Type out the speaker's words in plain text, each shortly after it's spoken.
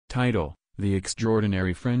Title: The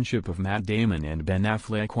Extraordinary Friendship of Matt Damon and Ben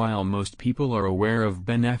Affleck. While most people are aware of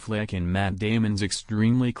Ben Affleck and Matt Damon's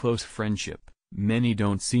extremely close friendship, many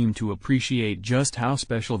don't seem to appreciate just how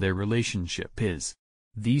special their relationship is.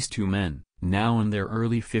 These two men, now in their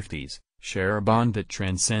early 50s, share a bond that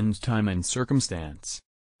transcends time and circumstance.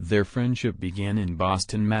 Their friendship began in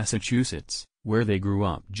Boston, Massachusetts, where they grew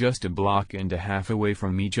up just a block and a half away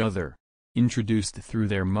from each other. Introduced through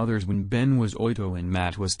their mothers when Ben was 8 and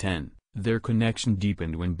Matt was 10, their connection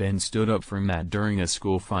deepened when Ben stood up for Matt during a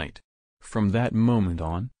school fight. From that moment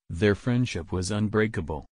on, their friendship was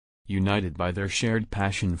unbreakable. United by their shared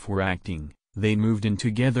passion for acting, they moved in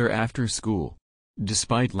together after school.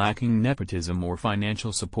 Despite lacking nepotism or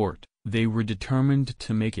financial support, they were determined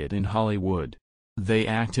to make it in Hollywood. They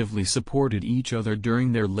actively supported each other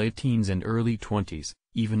during their late teens and early 20s,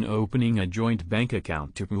 even opening a joint bank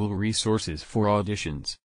account to pool resources for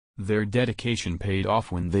auditions. Their dedication paid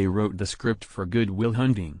off when they wrote the script for Good Will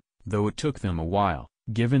Hunting, though it took them a while,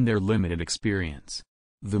 given their limited experience.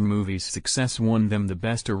 The movie's success won them the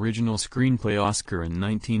Best Original Screenplay Oscar in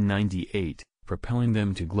 1998, propelling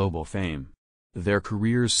them to global fame. Their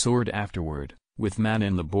careers soared afterward, with Matt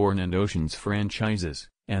in the Bourne and Ocean's franchises,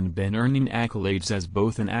 and Ben earning accolades as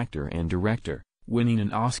both an actor and director, winning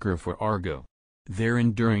an Oscar for Argo. Their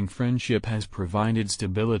enduring friendship has provided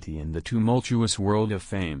stability in the tumultuous world of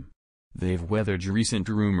fame. They've weathered recent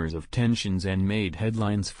rumors of tensions and made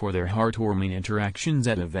headlines for their heartwarming interactions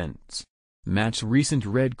at events. Matt's recent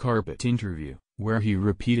red carpet interview, where he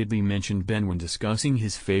repeatedly mentioned Ben when discussing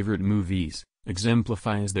his favorite movies,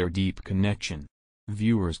 exemplifies their deep connection.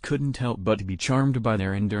 Viewers couldn't help but be charmed by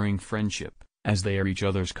their enduring friendship, as they are each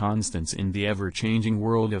other's constants in the ever-changing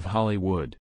world of Hollywood.